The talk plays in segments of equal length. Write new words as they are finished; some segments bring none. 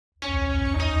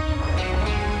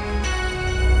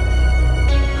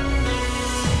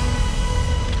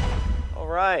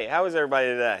right, how is everybody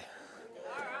today?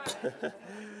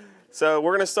 So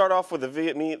we're going to start off with the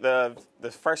Vietnamese, the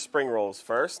fresh spring rolls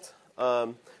first.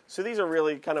 So these are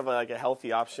really kind of like a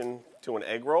healthy option to an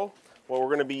egg roll. What we're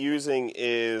going to be using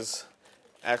is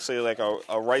actually like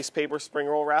a rice paper spring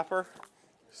roll wrapper.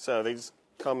 So they just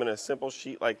come in a simple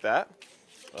sheet like that.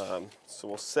 So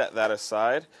we'll set that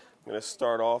aside. I'm going to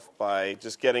start off by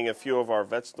just getting a few of our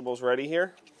vegetables ready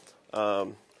here.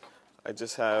 I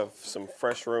just have some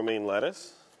fresh romaine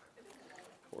lettuce.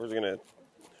 We're going to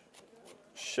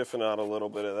siphon out a little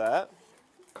bit of that.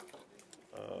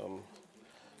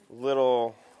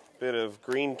 Little bit of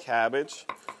green cabbage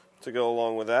to go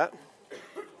along with that.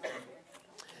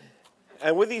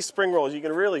 And with these spring rolls, you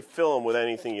can really fill them with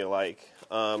anything you like.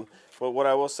 But what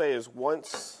I will say is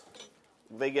once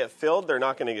they get filled, they're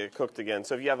not going to get cooked again.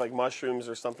 So if you have like mushrooms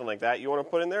or something like that you want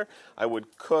to put in there, I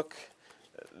would cook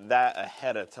that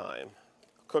ahead of time.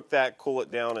 Cook that, cool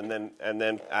it down, and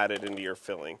then add it into your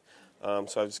filling. So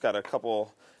I've just got a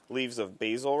couple leaves of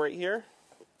basil right here.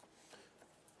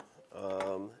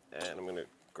 And I'm going to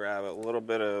grab a little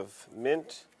bit of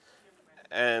mint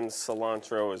and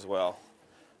cilantro as well.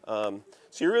 So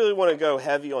you really want to go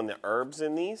heavy on the herbs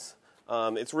in these.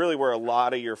 It's really where a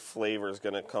lot of your flavor is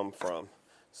going to come from.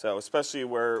 So especially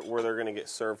where they're going to get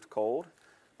served cold,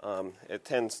 it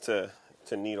tends to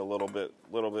need a little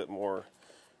bit more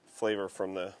flavor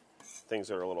from the things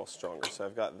that are a little stronger. So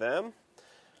I've got them.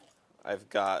 I've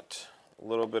got a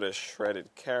little bit of shredded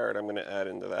carrot I'm going to add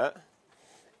into that.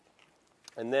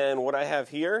 And then what I have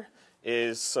here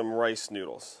is some rice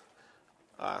noodles.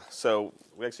 So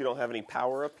we actually don't have any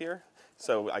power up here,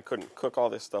 so I couldn't cook all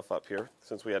this stuff up here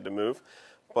since we had to move.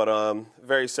 But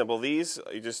very simple. These,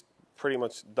 you just pretty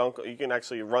much dunk. You can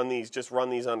actually run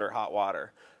these under hot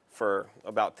water for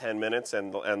about 10 minutes,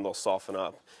 and they'll soften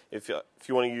up. If you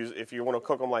want to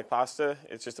cook them like pasta,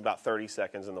 it's just about 30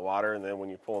 seconds in the water, and then when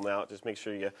you pull them out, just make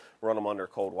sure you run them under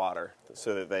cold water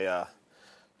so that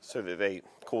they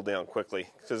cool down quickly,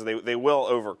 because they will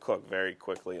overcook very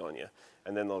quickly on you,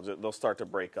 and then they'll start to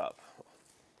break up.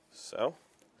 So,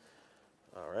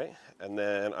 all right, and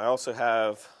then I also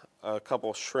have a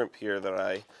couple shrimp here that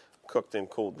I cooked and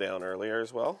cooled down earlier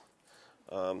as well.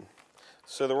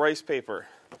 So the rice paper,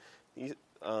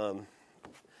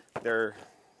 they're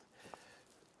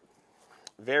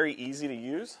very easy to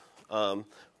use,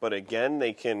 but again,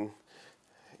 they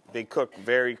cook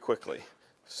very quickly.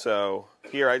 So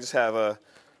here I just have a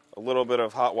little bit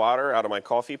of hot water out of my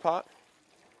coffee pot.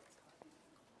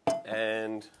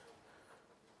 And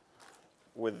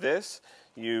with this,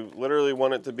 you literally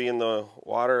want it to be in the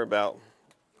water about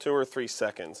 2 or 3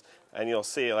 seconds. And you'll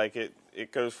see like it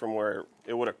goes from where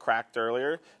it would have cracked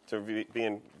earlier to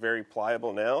being very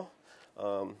pliable now.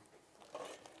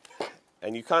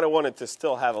 And you kind of want it to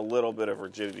still have a little bit of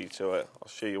rigidity to it. I'll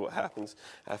show you what happens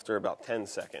after about 10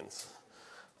 seconds.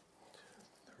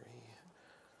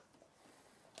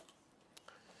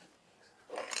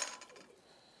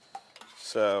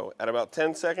 So at about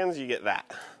 10 seconds, you get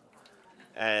that.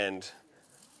 And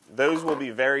those will be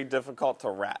very difficult to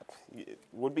wrap. It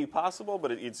would be possible,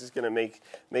 but it's just going to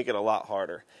make it a lot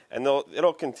harder. And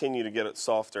it'll continue to get it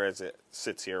softer as it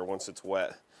sits here once it's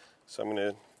wet. So I'm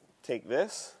going to take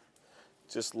this,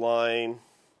 just line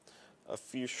a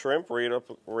few shrimp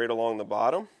right along the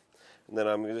bottom. And then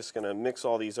I'm just going to mix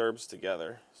all these herbs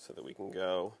together so that we can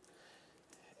go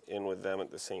in with them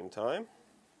at the same time.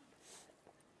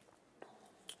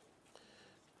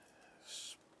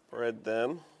 Spread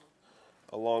them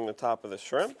along the top of the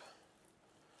shrimp.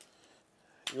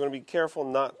 You want to be careful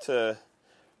not to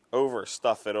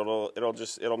overstuff it.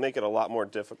 It'll make it a lot more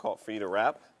difficult for you to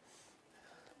wrap.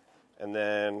 And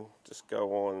then just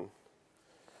go on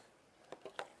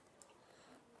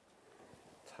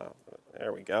top.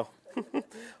 There we go.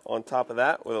 On top of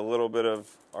that with a little bit of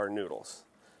our noodles.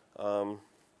 From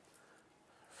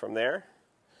there,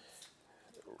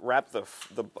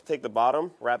 take the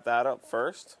bottom, wrap that up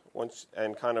first,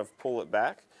 and kind of pull it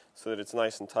back so that it's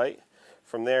nice and tight.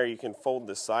 From there, you can fold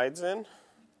the sides in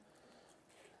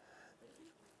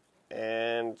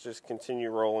and just continue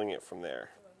rolling it from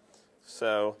there.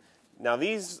 So now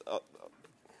these,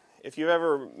 if you've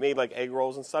ever made like egg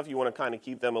rolls and stuff, you want to kind of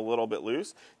keep them a little bit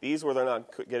loose. These, where they're not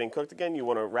getting cooked again, you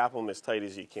want to wrap them as tight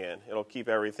as you can. It'll keep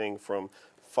everything from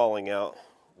falling out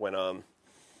when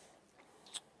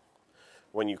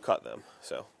you cut them.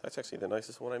 So that's actually the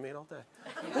nicest one I made all day.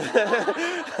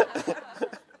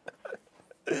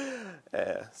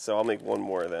 Yeah, so I'll make one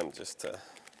more of them just to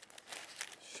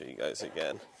show you guys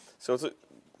again. So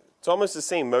it's almost the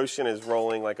same motion as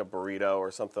rolling like a burrito or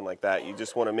something like that. You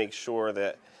just want to make sure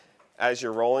that as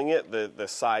you're rolling it, the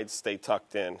sides stay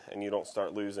tucked in and you don't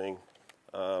start losing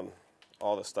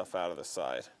all the stuff out of the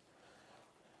side.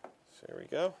 So here we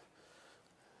go.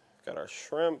 Got our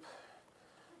shrimp.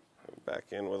 Back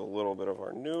in with a little bit of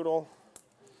our noodle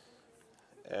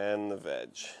and the veg.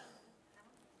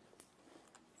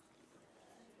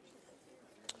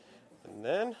 And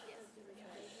then,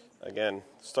 again,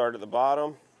 start at the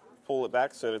bottom, pull it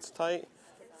back so that it's tight,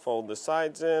 fold the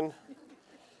sides in,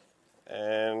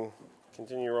 and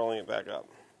continue rolling it back up.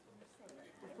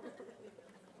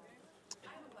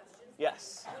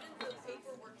 Yes? Wouldn't the paper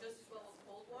work just as well as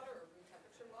cold water or room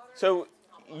temperature water? So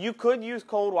you could use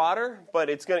cold water, but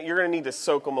you're going to need to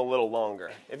soak them a little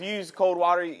longer. If you use cold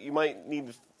water, you might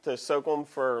need to soak them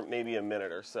for maybe a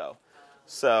minute or so.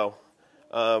 So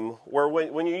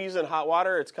when you're using hot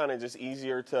water, it's kind of just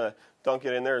easier to dunk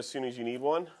it in there as soon as you need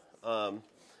one.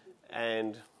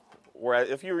 And whereas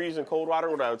if you were using cold water,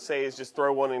 what I would say is just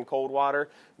throw one in cold water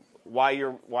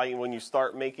when you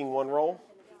start making one roll.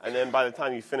 And then by the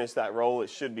time you finish that roll, it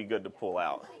should be good to pull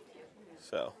out.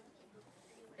 So,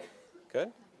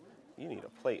 good. You need a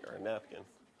plate or a napkin.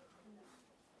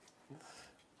 Get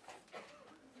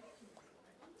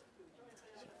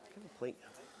a plate.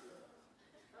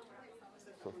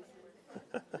 All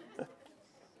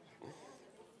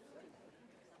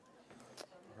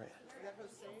right.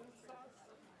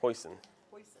 Hoisin.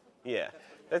 Yeah.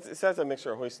 That's a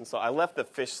mixture of hoisin sauce. I left the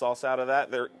fish sauce out of that.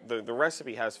 The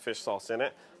recipe has fish sauce in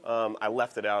it. I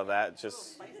left it out of that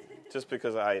just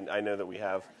because I know that we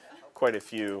have quite a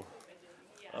few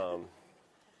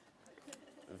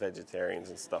vegetarians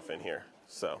and stuff in here.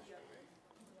 So,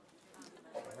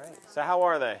 all right. So how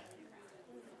are they?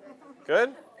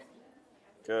 Good?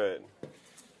 Good.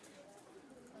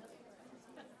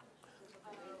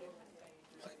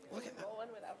 Look at that. One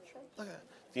without shrimp. Look at that.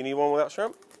 Do you need one without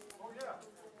shrimp?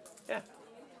 Yeah.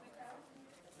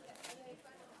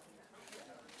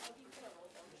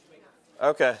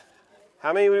 Okay.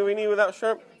 How many do we need without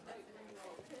shrimp?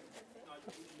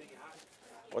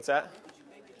 What's that?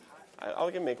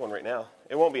 I can make one right now.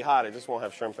 It won't be hot. It just won't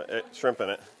have shrimp in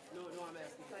it.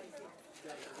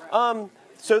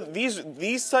 So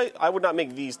these type, I would not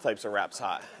make these types of wraps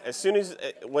hot. As soon as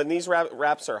when these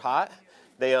wraps are hot,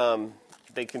 they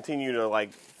continue to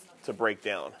break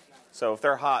down. So if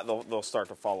they're hot, they'll start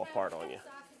to fall apart on you.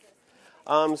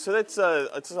 So it's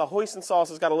a hoisin sauce.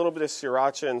 It's got a little bit of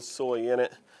sriracha and soy in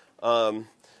it.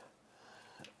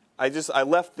 I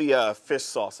left the fish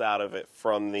sauce out of it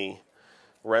from the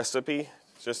recipe,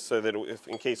 just so that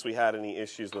in case we had any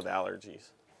issues with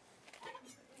allergies.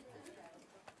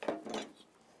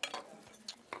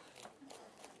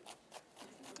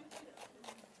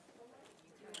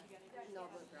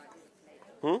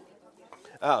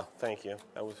 Oh, thank you.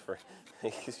 That was for,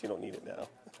 in case you don't need it now.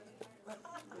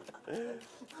 All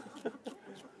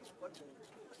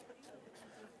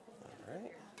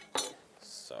right.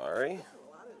 Sorry.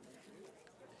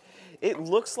 It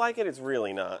looks like it. It's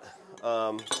really not.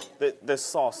 The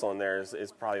sauce on there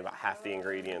is probably about half the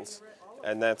ingredients,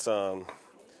 and that's as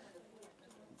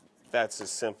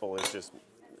simple as just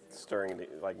stirring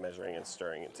it, like measuring and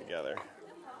stirring it together.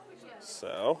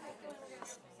 So.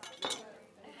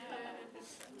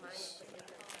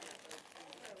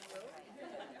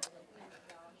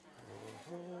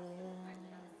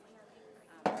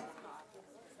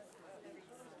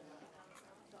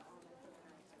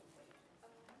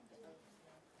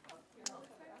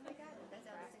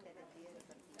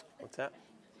 What's that?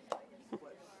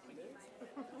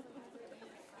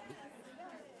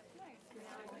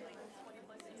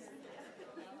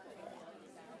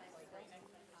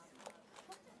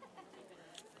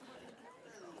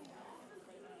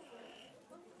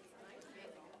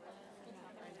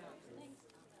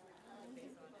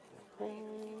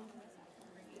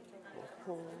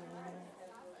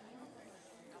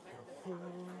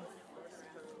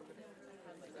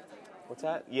 What's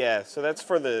that? Yeah, so that's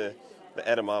for the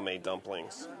edamame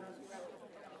dumplings,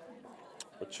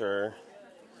 which are,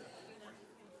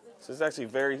 so it's actually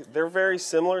they're very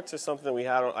similar to something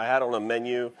I had on a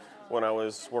menu when I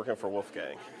was working for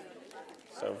Wolfgang.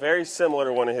 So very similar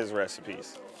to one of his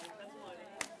recipes.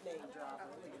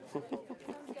 So,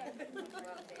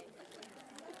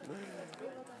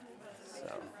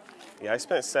 yeah, I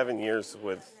spent 7 years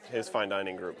with his fine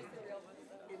dining group.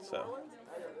 So,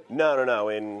 no,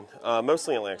 in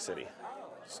mostly in Atlantic City.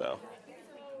 So.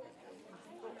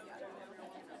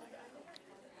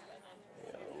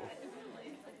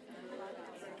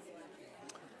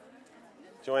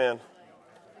 Joanne,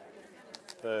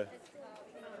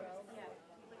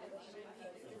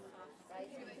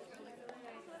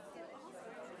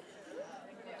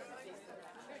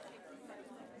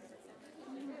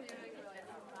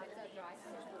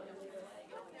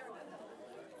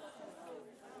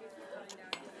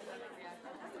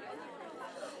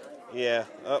 Yeah.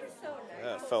 Oh,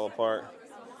 that fell apart.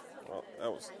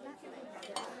 Well,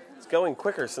 it's going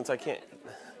quicker since I can't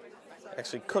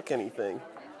actually cook anything.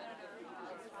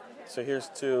 So here's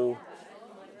 2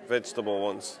 vegetable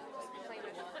ones.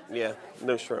 Yeah,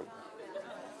 no shrimp.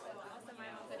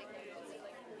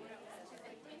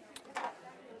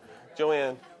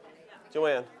 Joanne,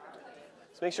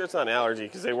 let's make sure it's not an allergy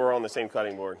because they were on the same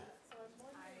cutting board.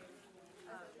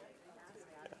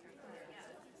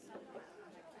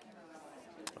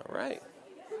 All right.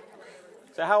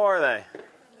 So how are they?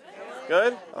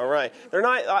 Good. All right. They're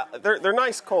not. They're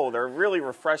nice cold. They're really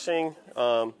refreshing.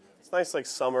 It's nice like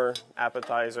summer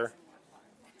appetizer.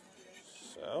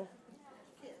 So,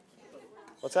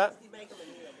 what's that?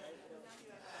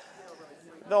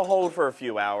 They'll hold for a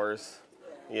few hours.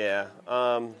 Yeah.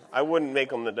 I wouldn't make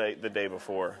them the day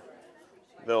before.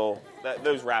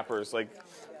 Those wrappers like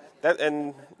that,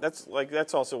 and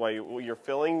that's also why you're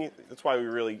filling. That's why we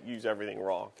really use everything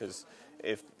raw, because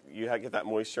if you get that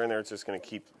moisture in there, it's just going to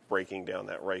keep breaking down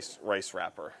that rice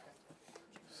wrapper.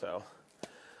 So,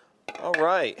 all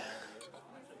right.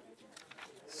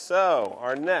 So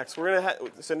next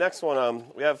one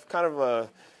we have kind of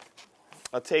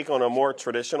a take on a more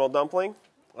traditional dumpling.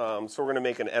 So we're going to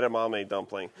make an edamame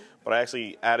dumpling, but I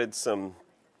actually added some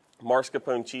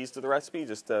mascarpone cheese to the recipe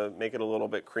just to make it a little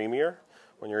bit creamier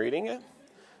when you're eating it.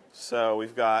 So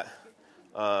we've got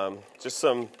just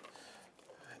some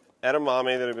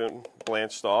edamame that have been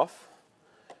blanched off.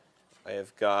 I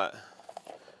have got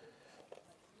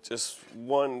just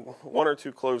one or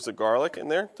 2 cloves of garlic in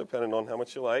there, depending on how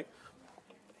much you like.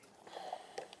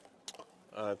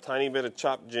 A tiny bit of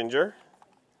chopped ginger.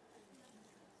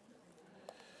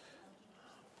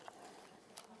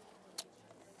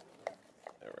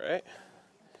 All right.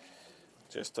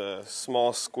 Just a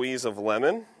small squeeze of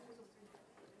lemon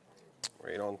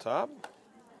right on top.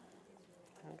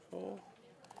 All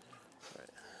right.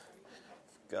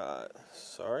 Got,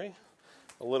 a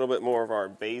little bit more of our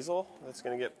basil that's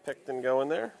going to get picked and go in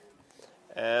there.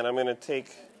 And I'm going to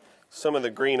take some of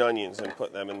the green onions and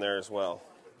put them in there as well.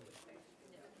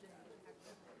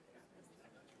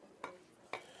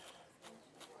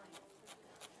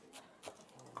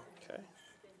 Okay.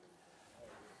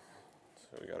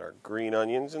 So we got our green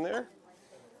onions in there.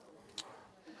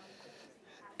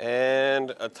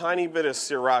 And a tiny bit of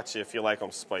sriracha if you like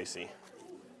them spicy.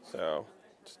 So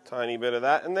just a tiny bit of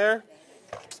that in there.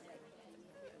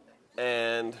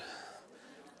 And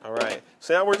all right,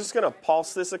 so now we're just going to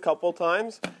pulse this a couple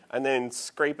times and then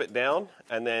scrape it down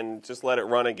and then just let it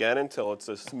run again until it's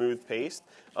a smooth paste.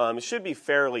 It should be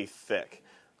fairly thick,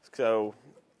 so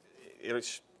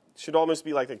it should almost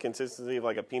be like the consistency of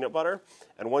like a peanut butter.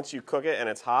 And once you cook it and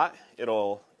it's hot,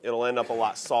 it'll end up a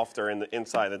lot softer in the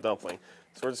inside of the dumpling.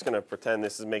 So we're just going to pretend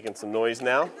this is making some noise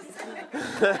now.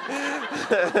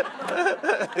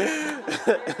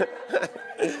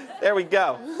 There we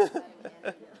go.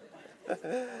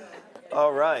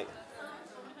 All right.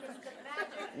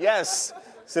 Yes.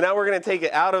 So now we're going to take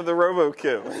it out of the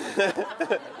Robot-Coupe.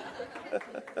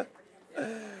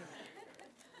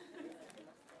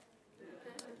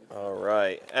 All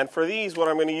right. And for these, what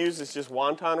I'm going to use is just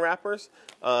wonton wrappers.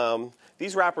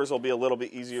 These wrappers will be a little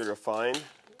bit easier to find.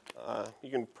 You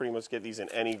can pretty much get these in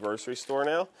any grocery store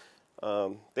now.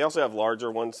 They also have larger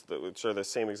ones which are the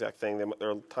same exact thing.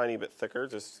 They're a tiny bit thicker.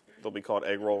 They'll be called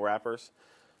egg roll wrappers.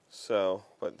 So,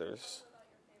 but there's,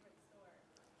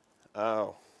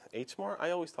 oh, H Mart?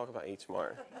 I always talk about H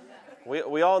Mart.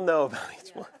 We all know about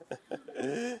H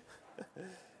Mart.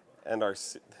 And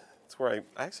it's where I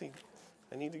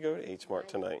need to go to H Mart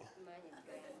tonight.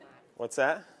 What's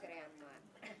that?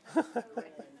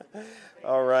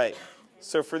 All right.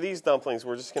 So for these dumplings,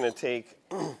 we're just going to take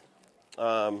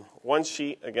one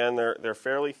sheet. Again, they're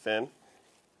fairly thin.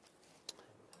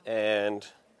 And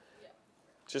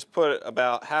just put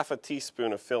about half a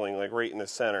teaspoon of filling, like right in the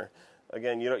center.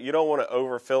 Again, you don't want to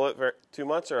overfill it too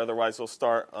much, or otherwise they'll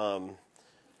start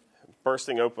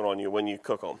bursting open on you when you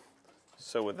cook them.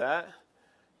 So with that,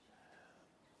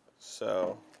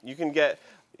 so you can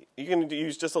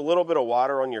use just a little bit of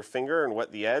water on your finger and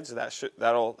wet the edge.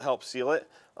 That'll help seal it.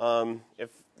 If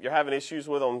you're having issues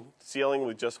with them sealing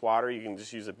with just water, you can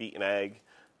just use a beaten egg,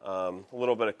 a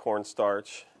little bit of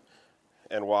cornstarch,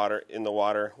 and water in the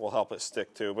water will help it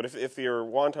stick too. But if your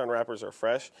wonton wrappers are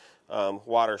fresh,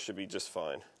 water should be just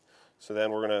fine. So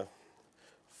then we're going to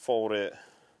fold it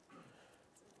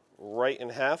right in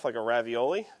half like a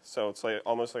ravioli. So it's like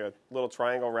almost like a little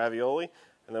triangle ravioli.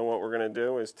 And then what we're going to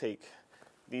do is take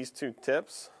these 2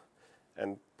 tips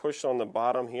and push on the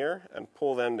bottom here and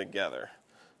pull them together.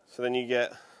 So then you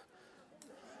get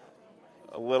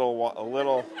a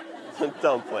little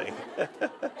dumpling.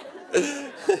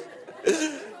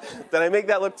 Did I make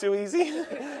that look too easy?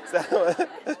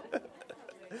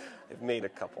 I've made a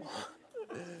couple.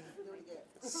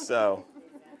 So,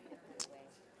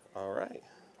 all right.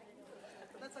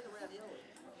 That's like a ravioli.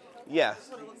 Yeah,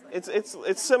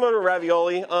 it's similar to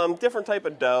ravioli, different type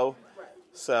of dough.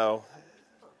 So,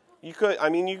 you could, I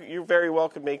mean, you very well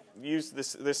could use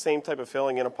this same type of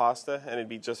filling in a pasta, and it'd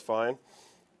be just fine.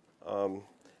 And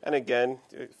again,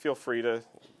 feel free to,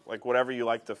 like, whatever you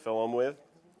like to fill them with,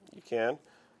 you can.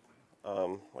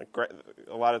 Like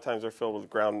a lot of times they're filled with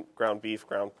ground beef,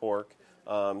 ground pork,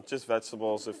 just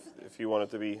vegetables if you want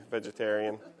it to be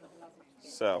vegetarian.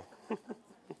 So,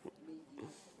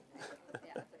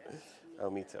 oh,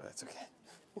 me too. That's okay.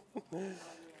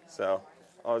 So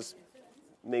I'll just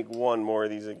make one more of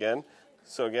these again.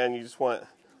 So again, you just want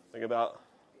like about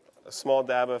a small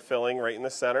dab of filling right in the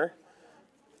center.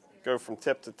 Go from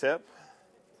tip to tip.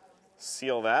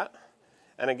 Seal that.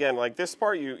 And again, like this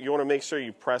part, you want to make sure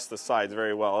you press the sides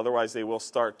very well. Otherwise, they will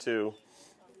start to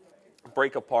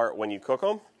break apart when you cook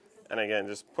them. And again,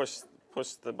 just push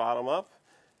the bottom up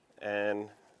and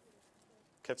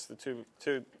catch the two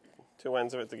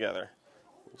ends of it together,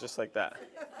 just like that.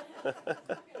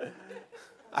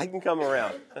 I can come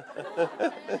around.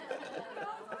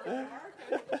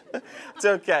 It's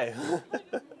okay. So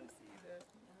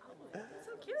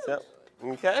cute. So,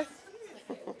 okay.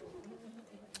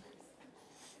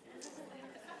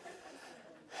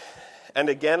 And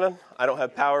again, I don't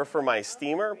have power for my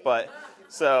steamer, but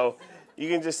so you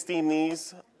can just steam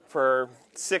these for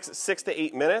six to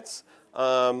 8 minutes.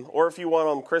 Or if you want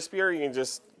them crispier, you can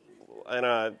just, in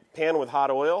a pan with hot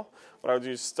oil, what I would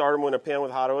do is start them in a pan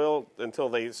with hot oil until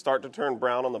they start to turn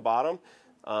brown on the bottom.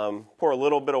 Pour a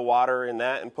little bit of water in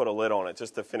that and put a lid on it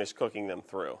just to finish cooking them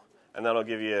through. And that'll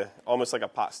give you almost like a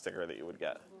pot sticker that you would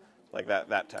get, like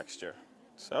that texture.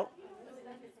 So.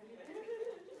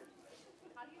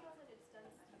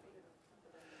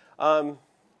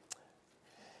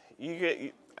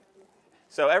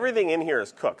 So everything in here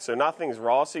is cooked, so nothing's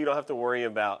raw, so you don't have to worry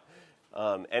about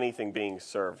anything being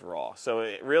served raw. So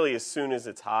it really, as soon as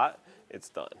it's hot, it's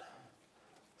done.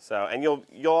 So, and you'll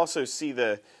also see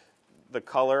the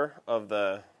color of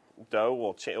the dough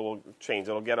will change.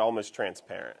 It'll get almost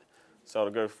transparent. So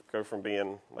it'll go from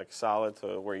being like solid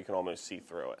to where you can almost see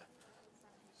through it.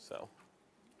 So,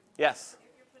 yes. If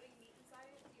you're putting meat inside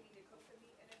it, do you need to cook the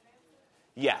meat in advance?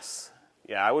 Yes.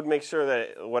 Yeah, I would make sure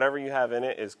that whatever you have in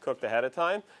it is cooked ahead of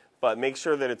time, but make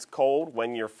sure that it's cold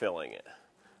when you're filling it.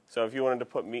 So if you wanted to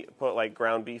put like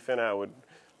ground beef in it, I would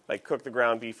like cook the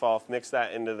ground beef off, mix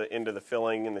that into the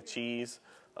filling and the cheese,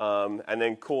 and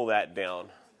then cool that down,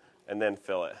 and then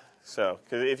fill it. So,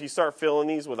 because if you start filling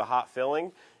these with a hot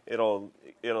filling, it'll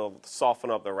soften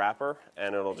up the wrapper,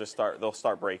 and they'll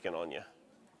start breaking on you.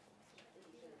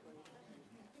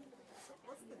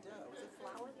 What's the dough? Is it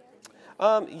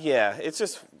flour? Yeah, it's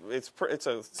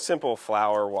a simple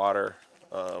flour, water.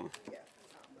 Let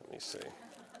me see.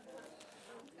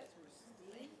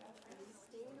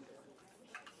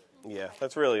 Yeah,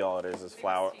 that's really all it is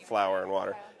flour and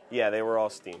water. Yeah, they were all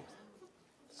steamed.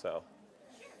 So,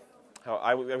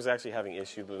 I was actually having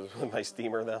issues with my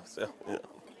steamer though. So, you know.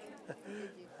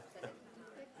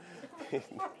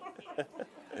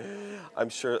 I'm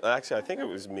sure. Actually, I think it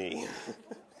was me.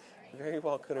 Very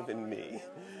well could have been me.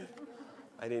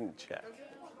 I didn't check.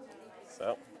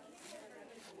 So,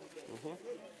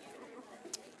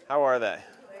 how are they?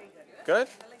 Good?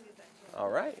 All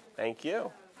right. Thank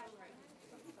you.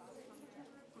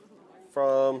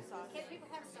 From,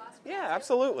 yeah,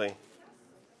 absolutely.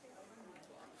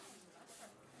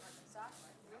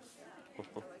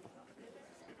 All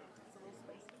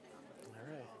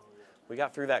right. We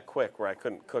got through that quick where I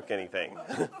couldn't cook anything.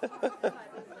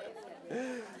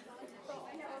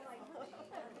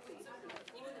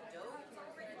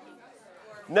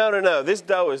 No. This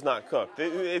dough is not cooked.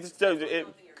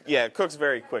 It cooks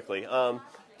very quickly.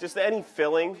 Just any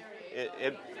filling,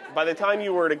 by the time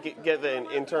you were to get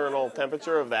the internal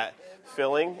temperature of that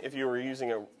filling, if you were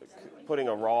putting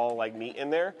a raw like meat in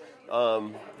there,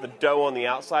 the dough on the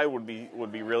outside would be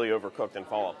really overcooked and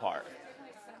fall apart.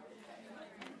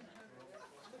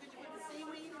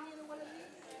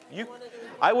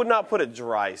 I would not put a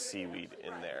dry seaweed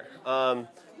in there.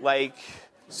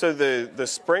 So the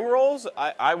spring rolls,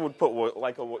 I would put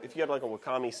if you had like a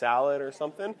wakame salad or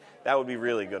something, that would be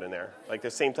really good in there. Like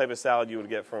the same type of salad you would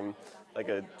get from like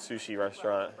a sushi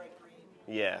restaurant.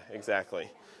 Yeah,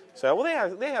 exactly. So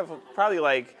they have probably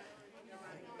like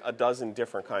a dozen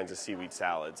different kinds of seaweed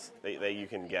salads that you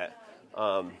can get.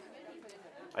 I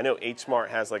know H Mart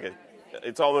has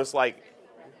it's almost like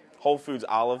Whole Foods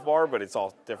olive bar, but it's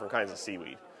all different kinds of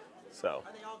seaweed. So.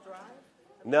 Are they all dry?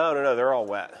 No, they're all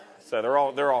wet. So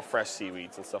they're all fresh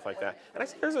seaweeds and stuff like that. And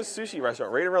actually, there's a sushi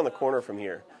restaurant right around the corner from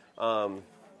here,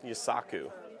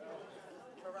 Yasaku.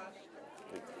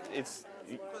 It's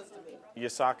Close to me.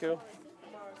 Yasaku.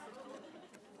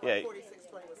 Yeah.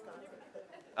 4620 Wisconsin.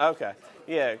 Okay.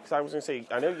 Yeah, because I was gonna say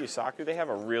I know Yasaku. They have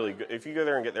a really good. If you go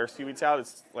there and get their seaweed salad,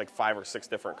 it's like 5 or 6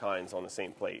 different kinds on the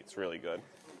same plate. It's really good.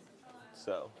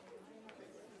 So.